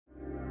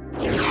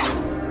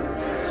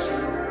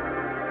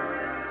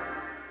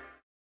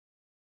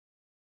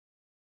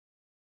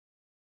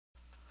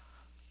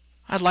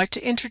I'd like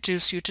to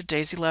introduce you to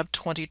DASYLab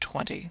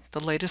 2020, the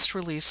latest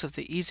release of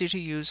the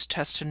easy-to-use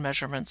test and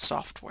measurement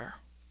software.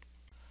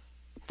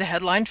 The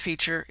headline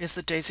feature is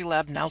that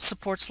DASYLab now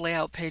supports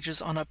layout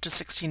pages on up to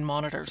 16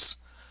 monitors.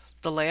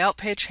 The layout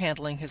page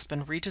handling has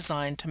been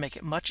redesigned to make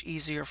it much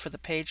easier for the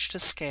page to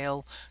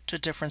scale to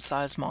different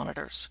size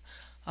monitors,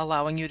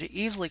 allowing you to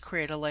easily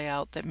create a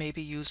layout that may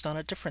be used on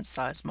a different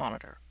size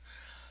monitor.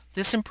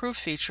 This improved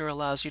feature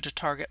allows you to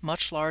target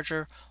much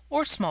larger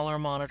or smaller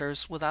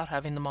monitors without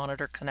having the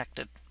monitor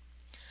connected.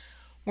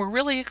 We're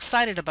really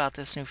excited about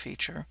this new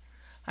feature.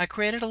 I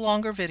created a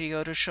longer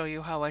video to show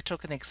you how I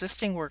took an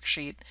existing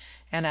worksheet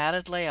and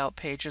added layout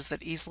pages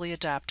that easily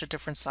adapt to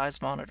different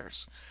size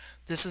monitors.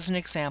 This is an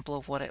example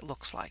of what it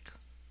looks like.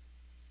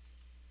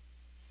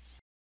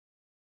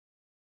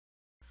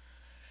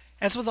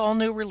 As with all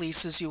new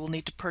releases, you will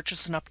need to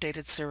purchase an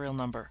updated serial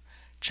number.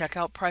 Check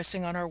out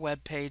pricing on our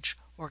webpage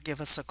or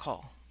give us a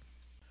call.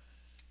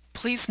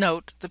 Please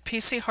note, the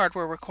PC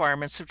hardware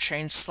requirements have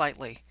changed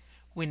slightly.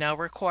 We now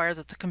require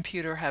that the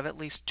computer have at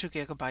least 2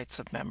 GB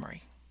of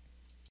memory.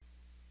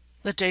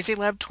 The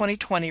DASYLab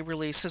 2020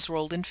 release has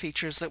rolled in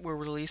features that were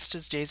released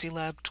as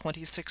DASYLab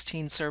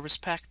 2016 Service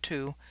Pack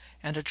 2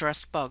 and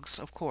addressed bugs,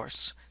 of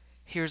course.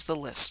 Here's the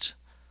list: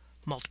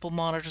 multiple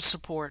monitor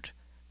support,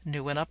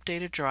 new and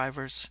updated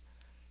drivers,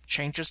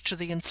 changes to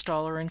the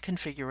installer and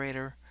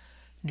configurator,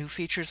 new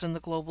features in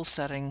the global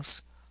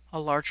settings, a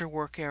larger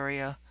work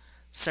area,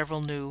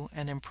 several new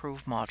and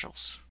improved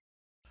modules.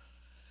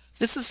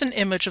 This is an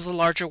image of the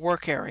larger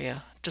work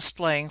area,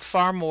 displaying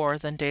far more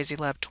than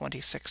DASYLab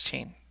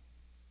 2016.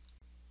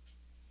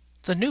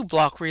 The new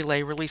block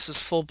relay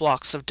releases full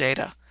blocks of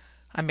data.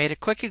 I made a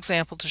quick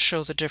example to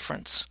show the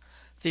difference.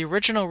 The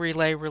original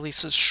relay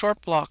releases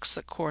short blocks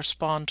that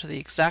correspond to the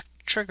exact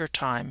trigger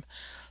time.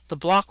 The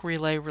block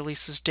relay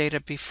releases data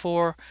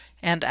before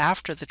and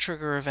after the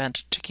trigger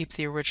event to keep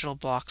the original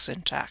blocks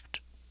intact.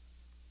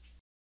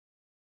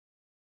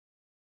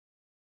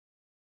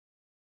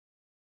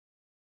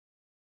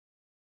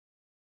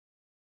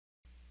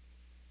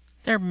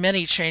 There are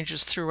many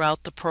changes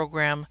throughout the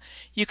program.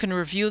 You can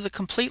review the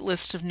complete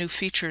list of new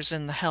features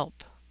in the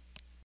help.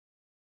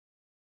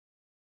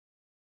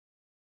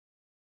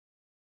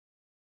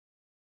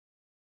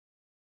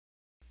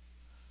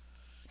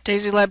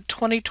 DASYLab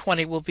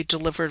 2020 will be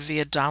delivered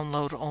via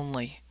download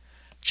only.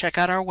 Check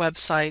out our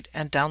website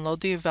and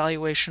download the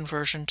evaluation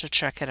version to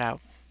check it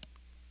out.